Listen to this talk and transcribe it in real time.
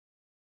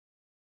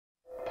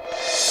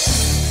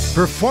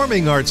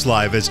Performing Arts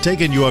Live has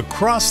taken you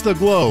across the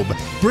globe,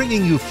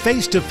 bringing you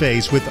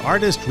face-to-face with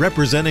artists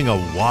representing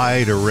a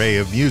wide array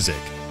of music.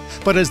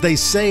 But as they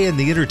say in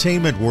the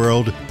entertainment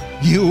world,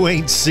 you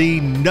ain't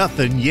seen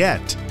nothing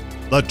yet.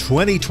 The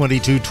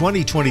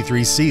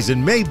 2022-2023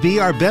 season may be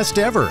our best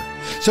ever.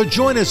 So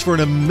join us for an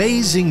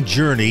amazing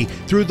journey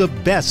through the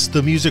best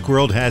the music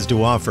world has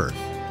to offer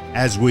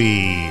as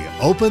we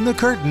open the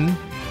curtain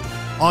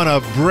on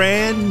a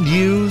brand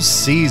new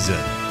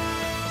season.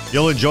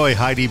 You'll enjoy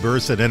Heidi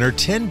Burson and her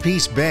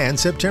 10-piece band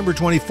September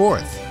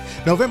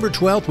 24th. November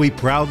 12th, we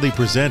proudly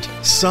present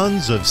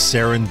Sons of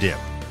Serendip.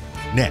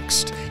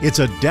 Next, it's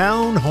a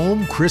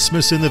down-home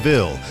Christmas in the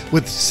Ville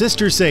with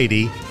Sister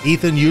Sadie,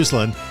 Ethan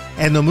Uslan,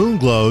 and the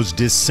Moonglows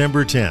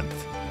December 10th.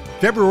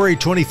 February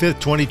 25th,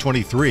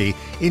 2023,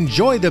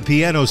 enjoy the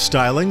piano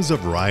stylings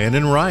of Ryan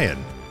and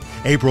Ryan.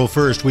 April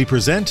 1st, we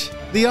present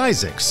the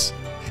Isaacs.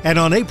 And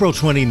on April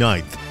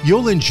 29th,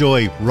 you'll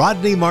enjoy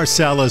Rodney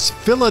Marsalis'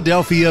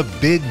 Philadelphia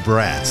Big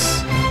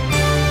Brass.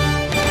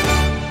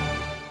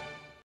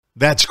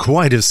 That's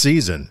quite a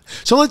season.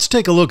 So let's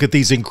take a look at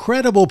these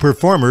incredible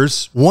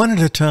performers one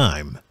at a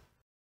time.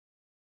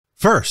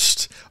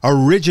 First,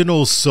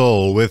 Original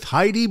Soul with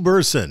Heidi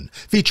Burson,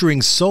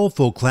 featuring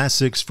soulful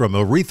classics from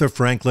Aretha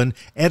Franklin,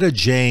 Etta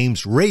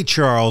James, Ray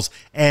Charles,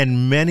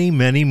 and many,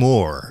 many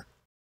more.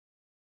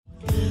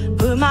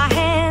 Put my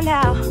hand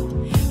out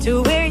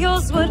to where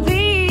yours would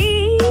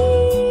be.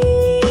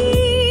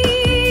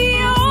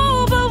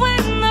 Oh, but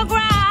when the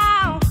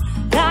ground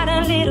got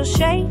a little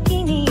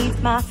shaky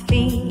neath my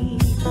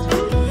feet,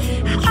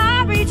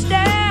 I reached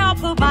down,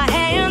 put my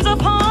hands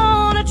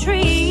upon a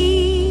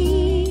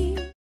tree.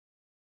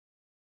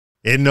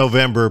 In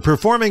November,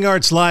 Performing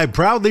Arts Live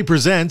proudly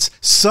presents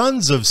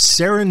Sons of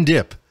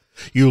Serendip.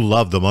 You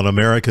love them on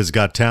America's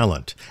Got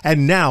Talent,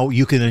 and now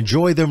you can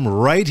enjoy them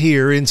right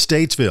here in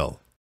Statesville.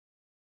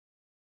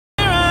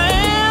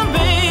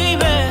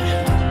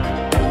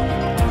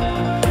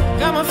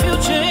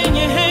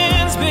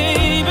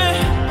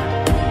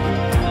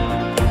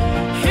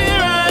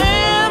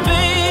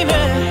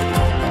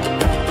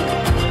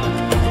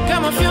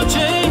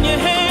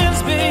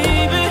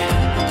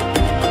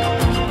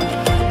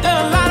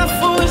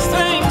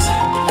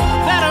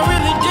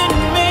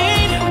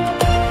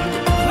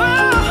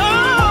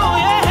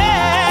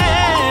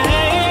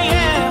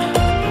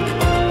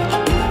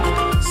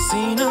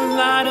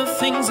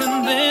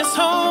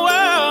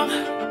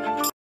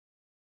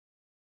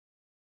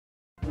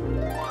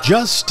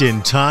 Just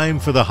in time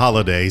for the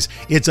holidays,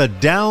 it's a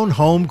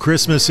down-home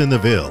Christmas in the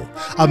Ville,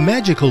 a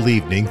magical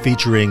evening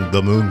featuring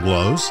the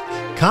Moonglows,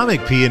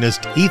 comic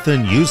pianist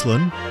Ethan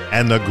Uslan,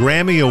 and the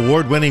Grammy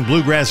Award-winning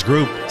bluegrass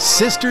group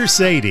Sister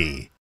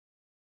Sadie.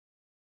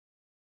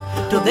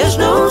 No, there's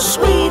no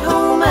Sweet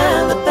Home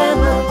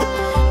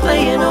Alabama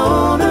playing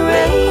on a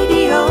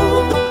radio,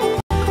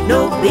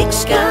 no big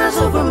skies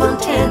over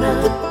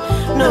Montana,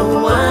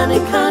 no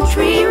winding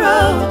country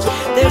roads,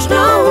 there's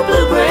no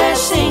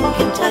bluegrass in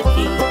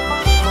Kentucky,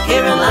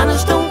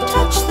 Carolinas don't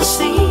touch the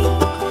sea,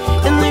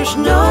 and there's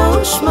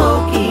no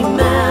Smoky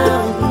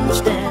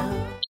Mountains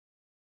down.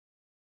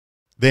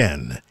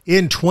 Then,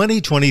 in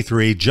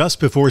 2023, just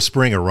before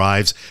spring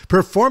arrives,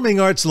 Performing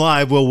Arts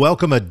Live will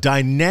welcome a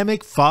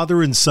dynamic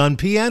father and son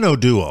piano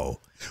duo,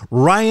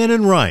 Ryan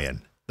and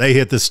Ryan. They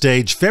hit the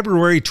stage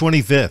February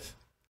 25th.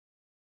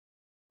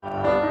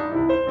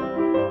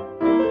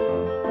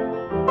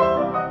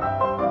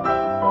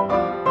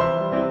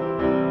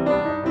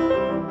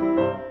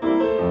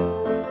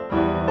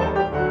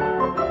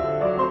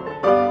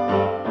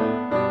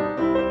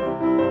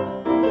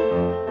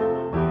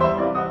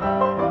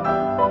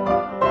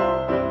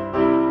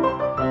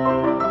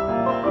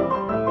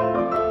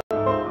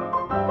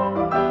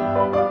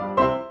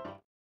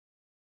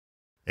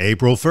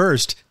 April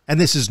 1st,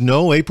 and this is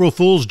no April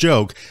Fool's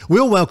joke,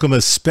 we'll welcome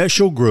a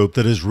special group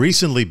that has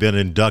recently been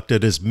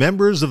inducted as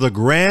members of the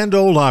Grand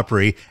Ole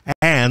Opry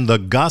and the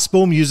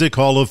Gospel Music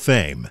Hall of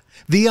Fame,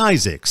 the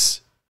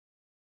Isaacs.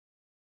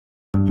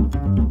 An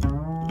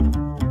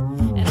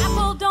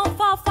apple don't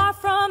fall far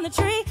from the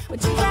tree,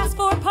 but you ask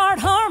for part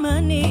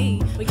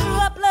harmony. We grew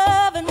up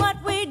loving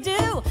what we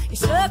do. You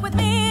stuck with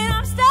me and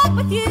I'm stuck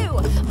with you.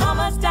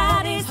 Mama's,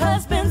 daddy's,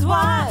 husband's,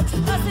 wives,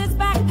 buses,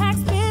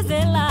 backpacks,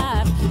 busy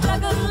lives.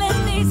 Juggle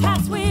in these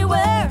hats we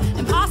wear,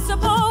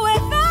 impossible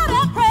without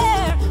a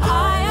prayer.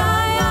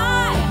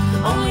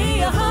 I,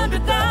 only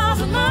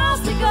 100,000 miles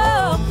to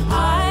go.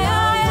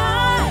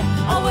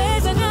 I,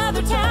 always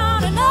another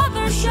town,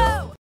 another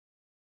show.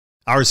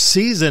 Our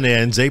season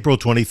ends April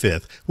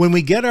 25th when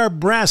we get our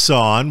brass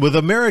on with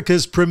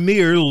America's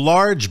premier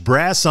large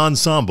brass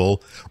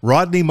ensemble,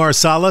 Rodney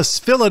Marsalis'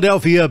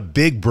 Philadelphia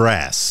Big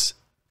Brass.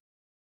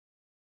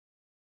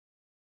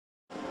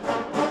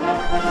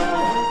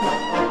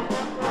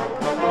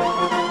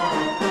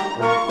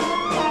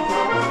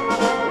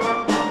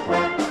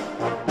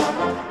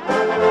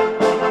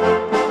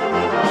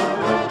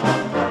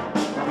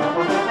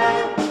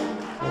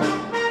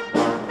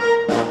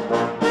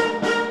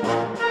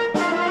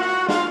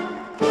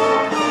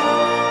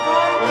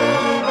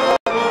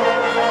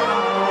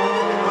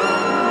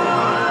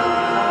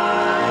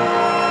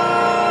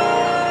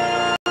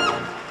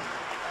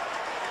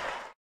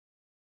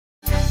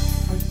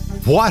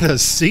 What a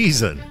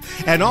season!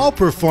 And all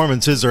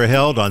performances are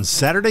held on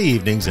Saturday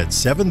evenings at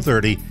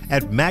 7:30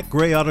 at Mac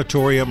Gray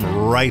Auditorium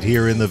right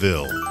here in the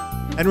Ville.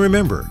 And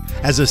remember,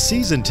 as a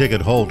season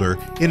ticket holder,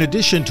 in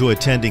addition to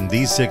attending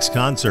these 6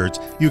 concerts,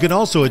 you can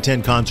also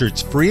attend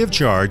concerts free of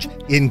charge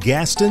in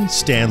Gaston,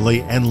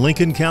 Stanley, and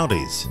Lincoln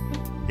counties.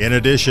 In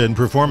addition,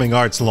 Performing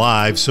Arts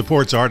Live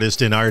supports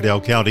artists in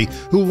Iredell County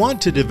who want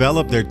to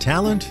develop their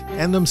talent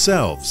and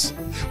themselves.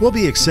 We'll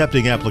be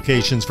accepting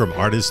applications from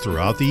artists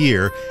throughout the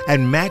year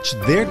and match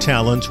their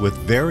talents with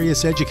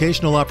various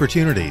educational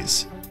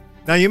opportunities.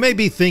 Now you may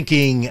be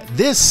thinking,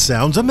 this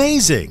sounds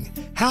amazing.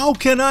 How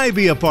can I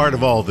be a part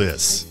of all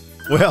this?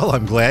 Well,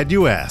 I'm glad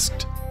you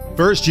asked.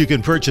 First, you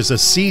can purchase a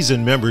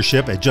season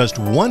membership at just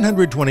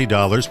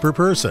 $120 per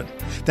person.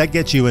 That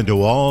gets you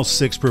into all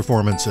 6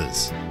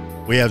 performances.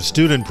 We have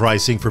student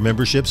pricing for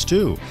memberships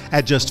too,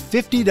 at just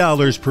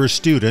 $50 per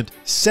student,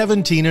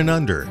 17 and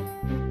under.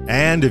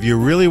 And if you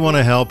really want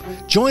to help,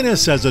 join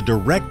us as a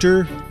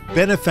director,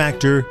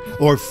 benefactor,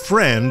 or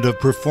friend of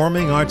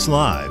Performing Arts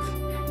Live.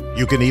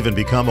 You can even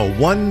become a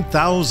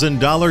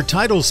 $1,000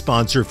 title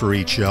sponsor for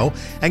each show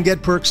and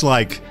get perks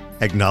like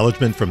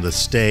acknowledgement from the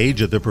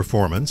stage of the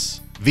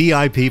performance,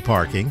 VIP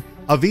parking,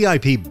 a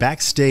VIP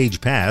backstage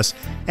pass,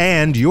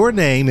 and your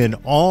name in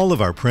all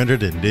of our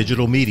printed and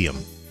digital medium.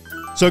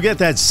 So get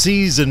that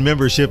season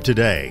membership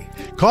today.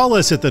 Call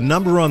us at the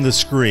number on the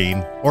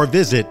screen or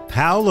visit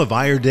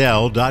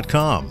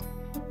powellofIredell.com.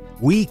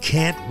 We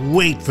can't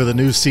wait for the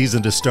new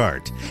season to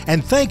start.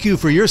 And thank you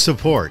for your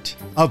support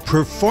of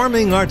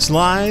Performing Arts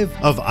Live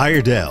of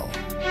Iredell.